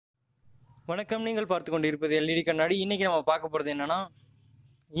வணக்கம். நீங்கள் பார்த்து கொண்டு இருப்பது எல்இடி கண்ணாடி. இன்னைக்கு நம்ம பார்க்க போகிறது என்னன்னா,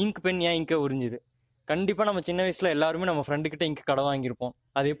 இங்க் பென் ஏன் இங்கை உறிஞ்சுது. கண்டிப்பாக நம்ம சின்ன வயசில் எல்லாருமே நம்ம ஃப்ரெண்டுக்கிட்ட இங்க் கடை வாங்கியிருப்போம்.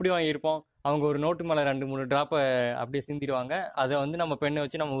 அது எப்படி வாங்கியிருப்போம்? அவங்க ஒரு நோட்டு மேலே 2-3 ட்ராப்பை அப்படியே சிந்திடுவாங்க. அதை நம்ம பெண்ணை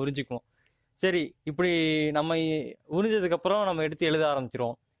வச்சு நம்ம உறிஞ்சிக்குவோம். சரி, இப்படி நம்ம உறிஞ்சதுக்கப்புறம் நம்ம எடுத்து எழுத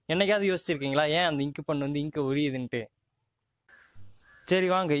ஆரம்பிச்சிருவோம். என்னைக்காவது யோசிச்சிருக்கீங்களா ஏன் அந்த இங்க் பென் இங்கை உரியுதுன்ட்டு? சரி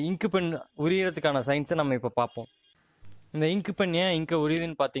வாங்க, இங்க் பென் உரியறதுக்கான சயின்ஸை நம்ம இப்போ பார்ப்போம். இந்த இங்க் பென் ஏன் இங்கை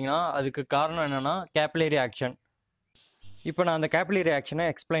உரியுதுன்னு பார்த்தீங்கன்னா, அதுக்கு காரணம் என்னென்னா கேபிலரி ஆக்ஷன். இப்போ நான் அந்த கேபிலரி ஆக்ஷனை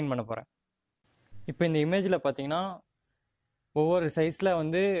எக்ஸ்பிளைன் பண்ண போகிறேன். இப்போ இந்த இமேஜில் பார்த்தீங்கன்னா ஒவ்வொரு சைஸில்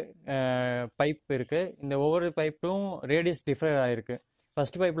பைப் இருக்குது. இந்த ஒவ்வொரு பைப்பும் ரேடியஸ் டிஃபர் ஆகிருக்கு.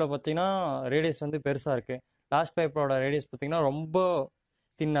 ஃபர்ஸ்ட் பைப்பில் பார்த்தீங்கன்னா ரேடியஸ் பெருசாக இருக்குது. லாஸ்ட் பைப்போட ரேடியஸ் பார்த்தீங்கன்னா ரொம்ப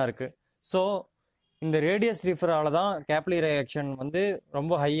தின்னாக இருக்குது. ஸோ இந்த ரேடியஸ் டிஃபரால் தான் கேபிலரி ஆக்ஷன்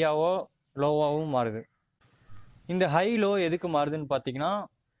ரொம்ப ஹையாவோ லோவாகவும் மாறுது. இந்த ஹை லோ எதுக்கு மாறுதுன்னு பார்த்தீங்கன்னா,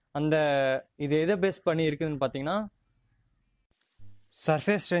 இது எதை பேஸ் பண்ணி இருக்குதுன்னு பார்த்தீங்கன்னா,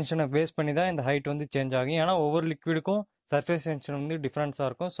 சர்ஃபேஸ் டென்ஷனை பேஸ் பண்ணி தான் இந்த ஹைட் சேஞ்ச் ஆகும். ஏன்னா ஒவ்வொரு லிக்விடுக்கும் சர்ஃபேஸ் டென்ஷன் டிஃப்ரென்ஸாக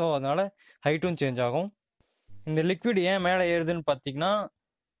இருக்கும். ஸோ அதனால ஹைட்டும் சேஞ்ச் ஆகும். இந்த லிக்விட் ஏன் மேலே ஏறுதுன்னு பார்த்தீங்கன்னா,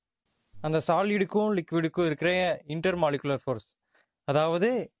 அந்த சாலிடுக்கும் லிக்விடுக்கும் இருக்கிற இன்டர்மாலிகுலர் ஃபோர்ஸ், அதாவது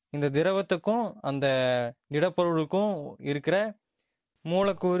இந்த திரவத்துக்கும் அந்த திடப்பொருளுக்கும் இருக்கிற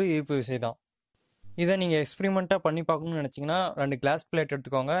மூலக்கூறு ஈர்ப்பு விசை தான். இதை நீங்கள் எக்ஸ்பிரிமெண்ட்டாக பண்ணி பார்க்கணும்னு நினச்சிங்கன்னா 2 கிளாஸ் பிளேட்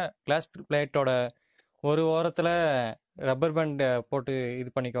எடுத்துக்கோங்க. கிளாஸ் பிளேட்டோட ஒரு ஓரத்தில் ரப்பர் பேண்ட் போட்டு இது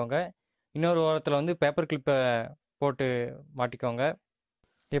பண்ணிக்கோங்க. இன்னொரு ஓரத்தில் பேப்பர் கிளிப்பை போட்டு மாட்டிக்கோங்க.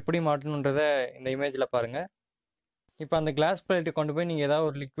 எப்படி மாட்டணுன்றதை இந்த இமேஜில் பாருங்கள். இப்போ அந்த கிளாஸ் பிளேட்டை கொண்டு போய் நீங்கள் ஏதாவது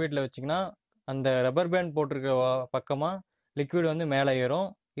ஒரு லிக்விடில் வச்சிங்கன்னா அந்த ரப்பர் பேண்ட் போட்டிருக்க பக்கமாக லிக்விட் மேலே ஏறும்.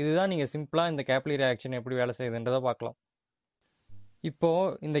 இதுதான் நீங்கள் சிம்பிளாக இந்த கேபிலரி ஆக்ஷன் எப்படி வேலை செய்யுதுன்றதை பார்க்கலாம்.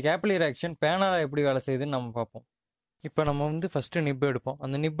 இப்போது இந்த கேபிலரி ஆக்ஷன் பேனால் எப்படி வேலை செய்யுதுன்னு நம்ம பார்ப்போம். இப்போ நம்ம ஃபஸ்ட்டு நிப்பு எடுப்போம்.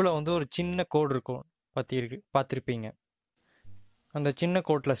 அந்த நிப்பில் ஒரு சின்ன கோடு இருக்கும், பார்த்துருப்பீங்க. அந்த சின்ன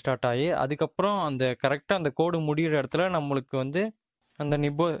கோட்டில் ஸ்டார்ட் ஆகி அதுக்கப்புறம் கரெக்டாக அந்த கோடு முடிகிற இடத்துல நம்மளுக்கு அந்த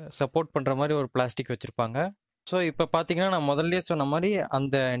நிப்பை சப்போர்ட் பண்ணுற மாதிரி ஒரு பிளாஸ்டிக் வச்சுருப்பாங்க. ஸோ இப்போ பார்த்தீங்கன்னா நான் முதல்ல சொன்ன மாதிரி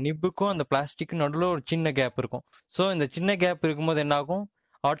அந்த நிப்புக்கும் அந்த பிளாஸ்டிக்கும் நடுவில் ஒரு சின்ன கேப் இருக்கும். ஸோ இந்த சின்ன கேப் இருக்கும்போது என்னாகும்,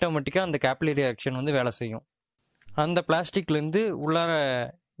 ஆட்டோமேட்டிக்காக அந்த கேபிலரி ஆக்ஷன் வேலை செய்யும். அந்த பிளாஸ்டிக்லேருந்து உள்ளார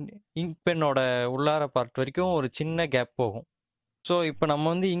இங்க் பென்னோட உள்ளார பார்ட் வரைக்கும் ஒரு சின்ன கேப் போகும். ஸோ இப்போ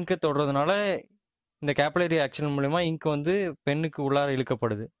நம்ம இங்கை தொடுறதுனால இந்த கேபிலரி ஆக்ஷன் மூலமா இங்க் பென்னுக்கு உள்ளார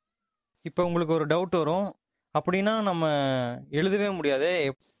இழுக்கப்படுது. இப்போ உங்களுக்கு ஒரு டவுட் வரும், அப்படின்னா நம்ம எழுதவே முடியாது,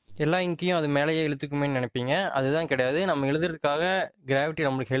 எல்லா இங்கையும் அது மேலேயே இழுத்துக்குமேன்னு நினைப்பீங்க. அதுதான் கிடையாது. நம்ம எழுதுறதுக்காக கிராவிட்டி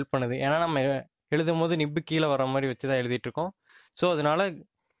நம்மளுக்கு ஹெல்ப் பண்ணுது. ஏன்னா நம்ம எழுதும் போது நிப்பு கீழே வர மாதிரி வச்சு தான் எழுதிட்டு இருக்கோம். ஸோ அதனால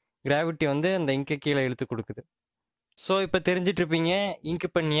கிராவிட்டி அந்த இங்கை கீழே இழுத்து கொடுக்குது. ஸோ இப்போ தெரிஞ்சிட்டு இருப்பீங்க இங்க்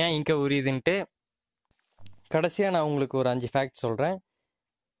பென் ஏன் இங்கை உரியுதுன்ட்டு. கடைசியாக நான் உங்களுக்கு ஒரு 5 ஃபேக்ட் சொல்கிறேன்.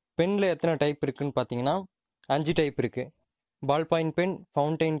 பென்னில் எத்தனை டைப் இருக்குதுன்னு பார்த்தீங்கன்னா 5 டைப் இருக்குது. Ball point pen,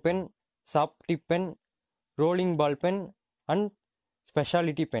 fountain pen, soft tip pen, rolling ball pen and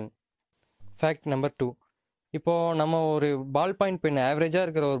speciality pen. Fact number 2, இப்போது நம்ம ஒரு பால் பாயிண்ட் பென், ஆவரேஜாக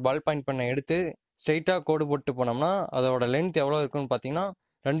இருக்கிற ஒரு பால் பாயிண்ட் பென்னை எடுத்து ஸ்ட்ரெயிட்டாக கோடு போட்டு போனோம்னா அதோட லென்த் எவ்வளோ இருக்குன்னு பார்த்தீங்கன்னா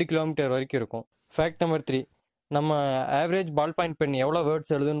 2 கிலோமீட்டர் வரைக்கும் இருக்கும். ஃபேக்ட் நம்பர் 3, நம்ம ஆவரேஜ் பால் பாயிண்ட் பென் எவ்வளோ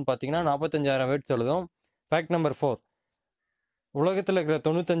வேர்ட்ஸ் எழுதுன்னு பார்த்தீங்கன்னா 45,000 வேர்ட்ஸ் எழுதும். ஃபேக்ட் நம்பர் 4, உலகத்தில் இருக்கிற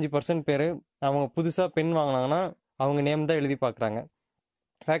 95% பேர் அவங்க புதுசாக பென் வாங்கினாங்கன்னா அவங்க நேம் தான் எழுதி பார்க்குறாங்க.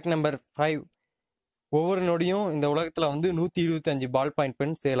 ஃபேக்ட் நம்பர் 5, ஒவ்வொரு நொடியும் இந்த உலகத்தில் 125 பால் பாயிண்ட்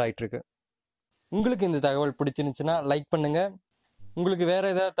பென் சேல் ஆகிட்டுருக்கு. உங்களுக்கு இந்த தகவல் பிடிச்சிருந்துச்சுன்னா லைக் பண்ணுங்கள். உங்களுக்கு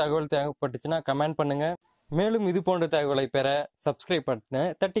வேறு ஏதாவது தகவல் தேவைப்பட்டுச்சுன்னா கமெண்ட் பண்ணுங்கள். மேலும் இது போன்ற தகவலை பெற சப்ஸ்கிரைப் பண்ண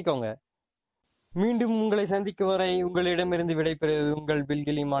தட்டிக்கோங்க. மீண்டும் உங்களை சந்திக்கும் வரை உங்களிடமிருந்து விடைபெறுவது உங்கள்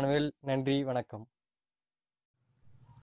பில்கில் இமானுவேல். நன்றி, வணக்கம்.